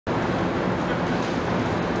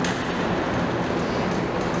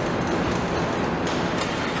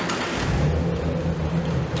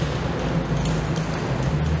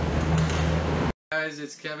guys,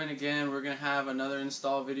 it's Kevin again. We're gonna have another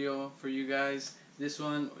install video for you guys. This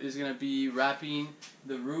one is gonna be wrapping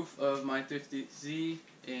the roof of my 350Z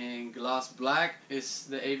in gloss black. It's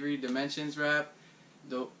the Avery Dimensions wrap.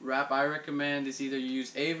 The wrap I recommend is either you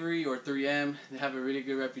use Avery or 3M. They have a really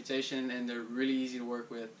good reputation and they're really easy to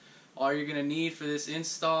work with. All you're gonna need for this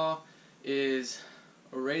install is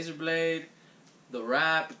a razor blade, the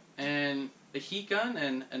wrap, and a heat gun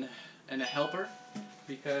and a helper,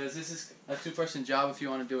 because this is a two-person job if you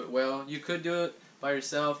want to do it well. You could do it by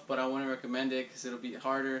yourself, but I wouldn't recommend it because it'll be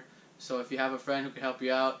harder. So if you have a friend who can help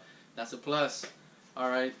you out, that's a plus.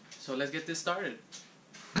 Alright, so let's get this started.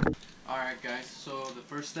 Alright guys, so the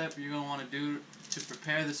first step you're going to want to do to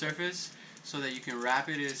prepare the surface so that you can wrap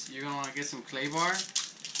it is you're going to want to get some clay bar.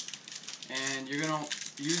 And you're going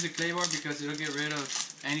to use the clay bar because it'll get rid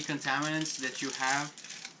of any contaminants that you have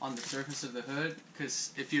on the surface of the hood,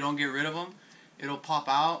 because if you don't get rid of them, it'll pop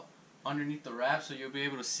out underneath the wrap, so you'll be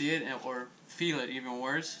able to see it or feel it even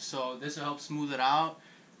worse. So this will help smooth it out,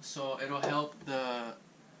 so it'll help the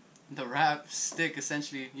wrap stick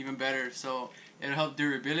essentially even better. So it'll help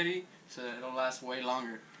durability, so that it'll last way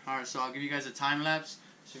longer. Alright, so I'll give you guys a time lapse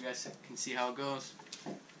so you guys can see how it goes.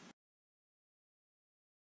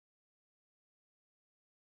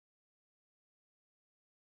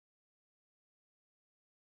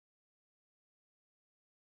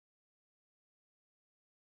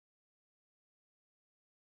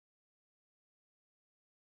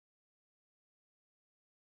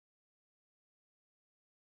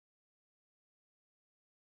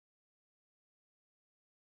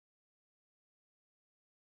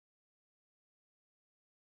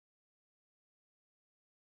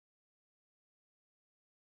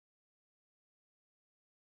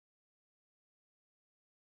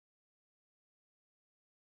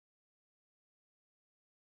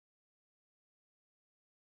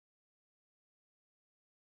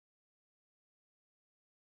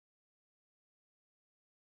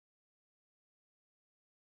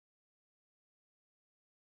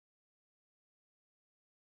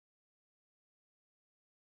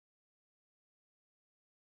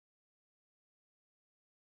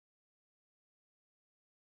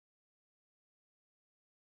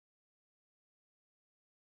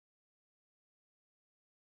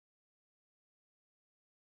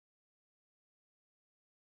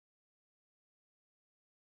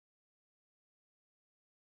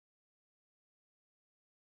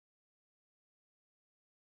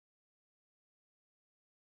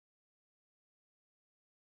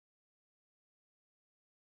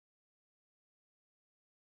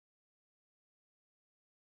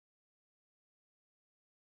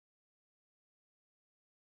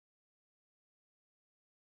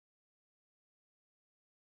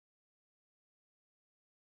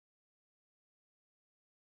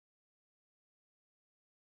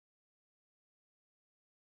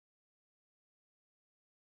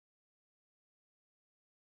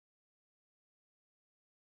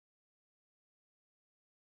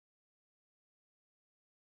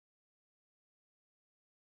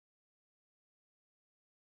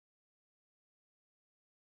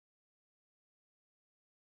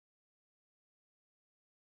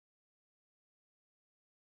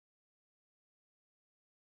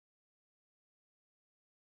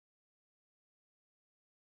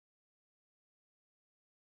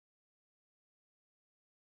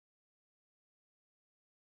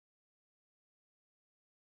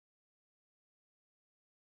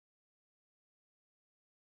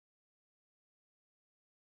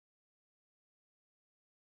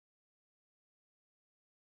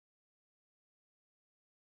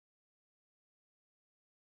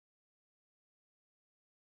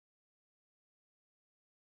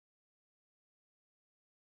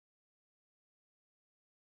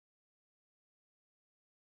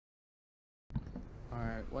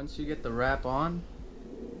 Alright, once you get the wrap on,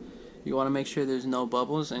 you want to make sure there's no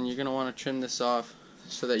bubbles, and you're going to want to trim this off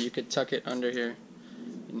so that you could tuck it under here,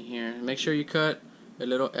 in here. Make sure you cut a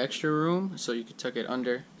little extra room so you can tuck it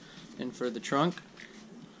under. And for the trunk,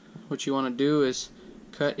 what you want to do is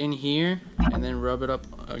cut in here and then rub it up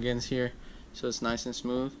against here so it's nice and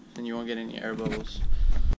smooth and you won't get any air bubbles.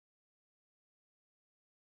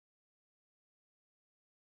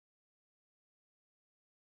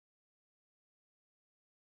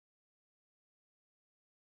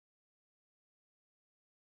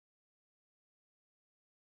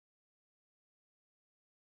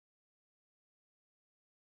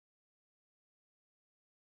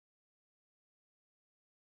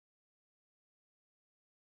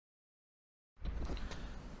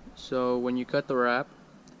 So when you cut the wrap,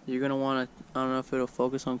 you're gonna want to, I don't know if it'll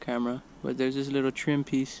focus on camera, but there's this little trim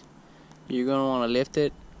piece you're gonna want to lift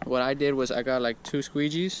it. What I did was I got like 2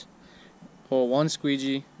 squeegees, or 1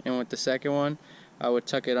 squeegee, and with the second one I would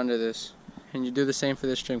tuck it under this. And you do the same for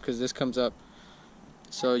this trim because this comes up.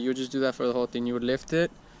 So you would just do that for the whole thing. You would lift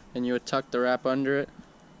it and you would tuck the wrap under it,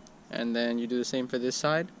 and then you do the same for this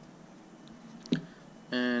side,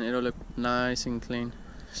 and it'll look nice and clean.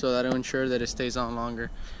 So that'll ensure that it stays on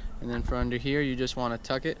longer. And then for under here, you just want to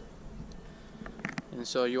tuck it, and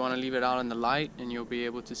so you want to leave it out in the light, and you'll be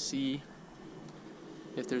able to see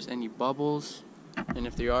if there's any bubbles, and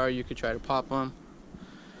if there are, you could try to pop them,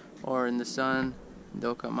 or in the sun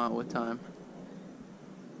they'll come out with time.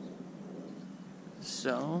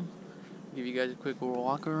 So give you guys a quick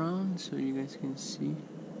walk around so you guys can see.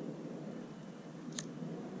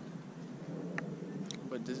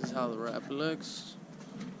 But this is how the wrap looks.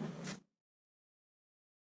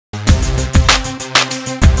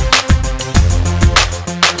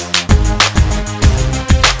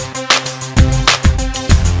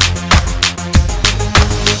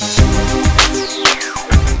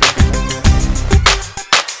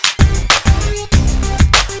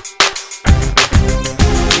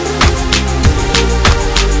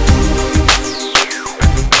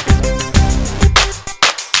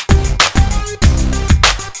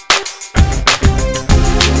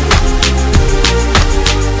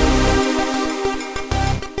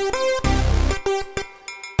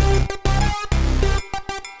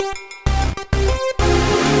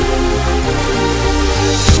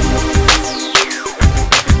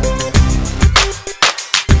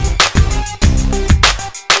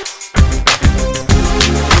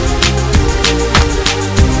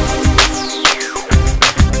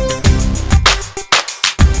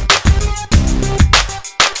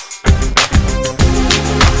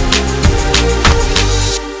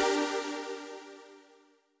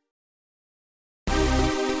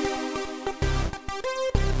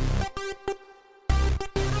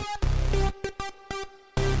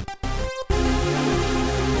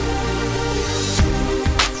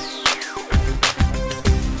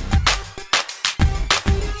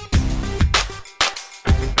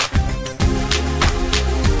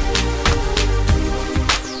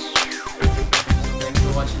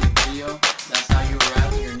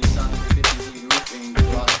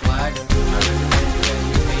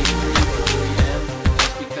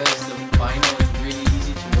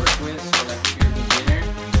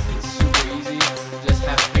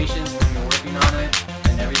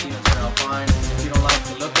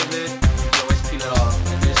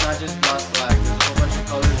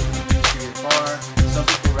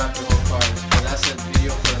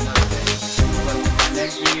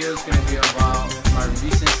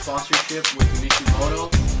 Sponsorship with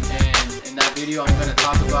Mishimoto, and in that video I'm going to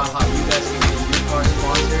talk about how you guys can get your car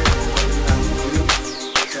sponsored and what you have to do.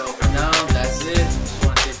 So for now, that's it. Just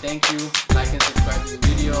want to say thank you, like and subscribe to the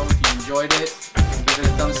video. If you enjoyed it, give it a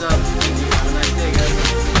thumbs up.